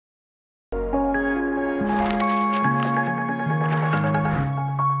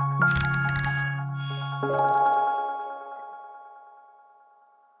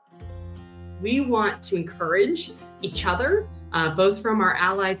we want to encourage each other, both from our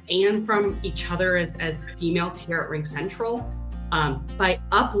allies and from each other as females here at RingCentral, by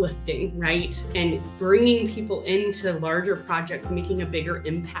uplifting, right, and bringing people into larger projects, making a bigger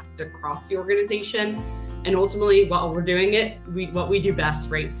impact across the organization. And ultimately, while we're doing it, what we do best,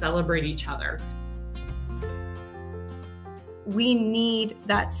 right, celebrate each other. We need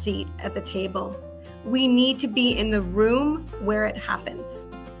that seat at the table. We need to be in the room where it happens.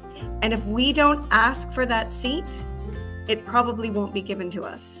 And if we don't ask for that seat, it probably won't be given to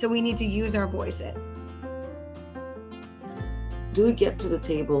us. So we need to use our voice. Do get to the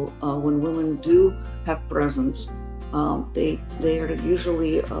table when women do have presence. They are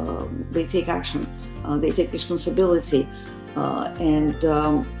usually, they take action, they take responsibility, and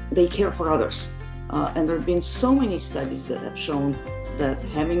they care for others. And there have been so many studies that have shown that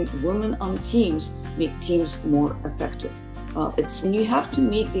having women on teams make teams more effective. And you have to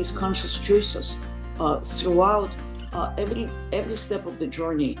make these conscious choices throughout every step of the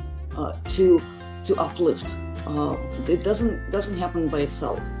journey to uplift. It doesn't happen by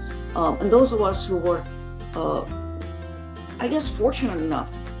itself. And those of us who were, I guess, fortunate enough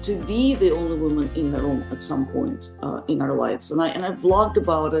to be the only woman in the room at some point in our lives, and I blogged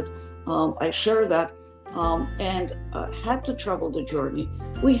about it. I share that, and had to travel the journey.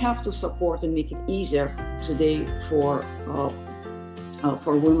 We have to support and make it easier today for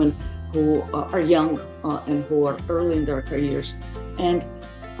women who are young and who are early in their careers, and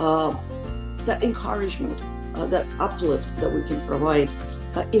that encouragement, that uplift that we can provide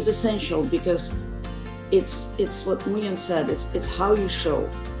is essential, because it's what Mignon said. It's how you show.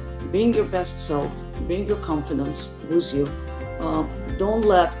 Bring your best self. Bring your confidence with you. Don't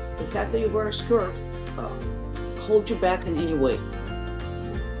let the fact that you wear a skirt hold you back in any way.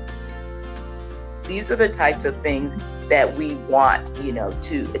 These are the types of things that we want,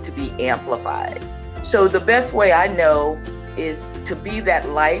 to be amplified. So the best way I know is to be that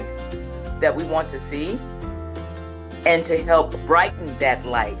light that we want to see, and to help brighten that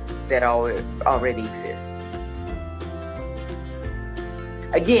light that already exists.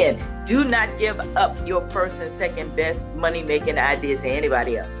 Again, do not give up your first and second best money-making ideas to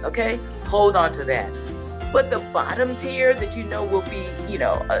anybody else, okay? Hold on to that. But the bottom tier that will be,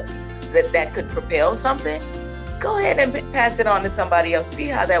 that could propel something, go ahead and pass it on to somebody else. See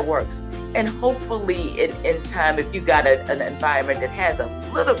how that works. And hopefully in time, if you got an environment that has a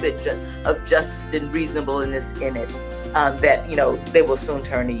little bit of justice and reasonableness in it, that, they will soon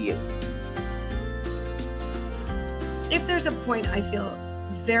turn to you. If there's a point I feel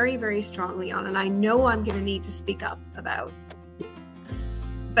very, very strongly on, and I know I'm going to need to speak up about,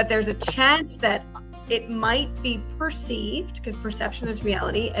 but there's a chance that it might be perceived, because perception is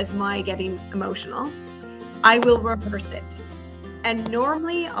reality, as my getting emotional, I will rehearse it. And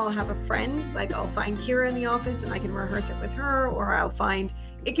normally I'll have a friend, like I'll find Kira in the office and I can rehearse it with her, or I'll find,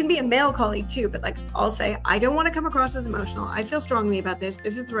 it can be a male colleague too, but like I'll say, I don't want to come across as emotional. I feel strongly about this.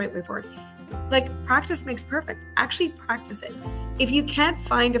 This is the right way forward. Like, practice makes perfect. Actually practice it. If you can't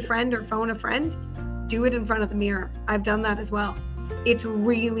find a friend or phone a friend, do it in front of the mirror. I've done that as well. It's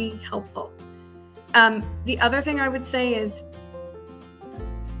really helpful. The other thing I would say is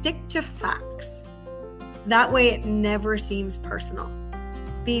stick to facts. That way it never seems personal.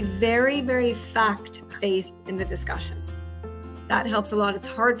 Be very, very fact-based in the discussion. That helps a lot. It's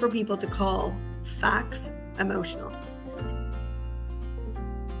hard for people to call facts emotional.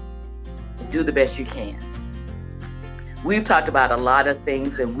 Do the best you can. We've talked about a lot of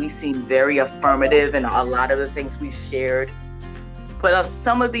things, and we seem very affirmative in a lot of the things we've shared. But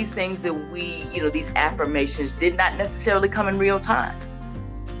some of these things that these affirmations did not necessarily come in real time.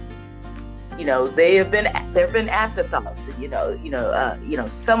 There have been afterthoughts.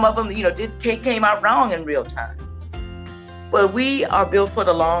 Some of them, came out wrong in real time. But we are built for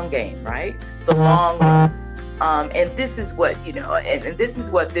the long game, right? The long run. And this is what, and this is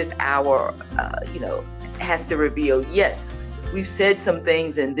what this hour, has to reveal. Yes, we've said some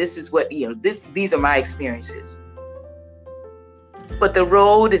things, and this is what, these are my experiences. But the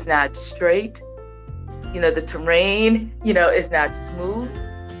road is not straight. The terrain, is not smooth.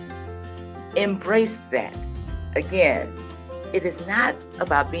 Embrace that. Again, it is not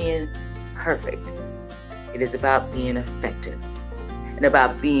about being perfect. It is about being effective and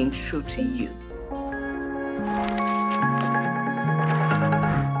about being true to you.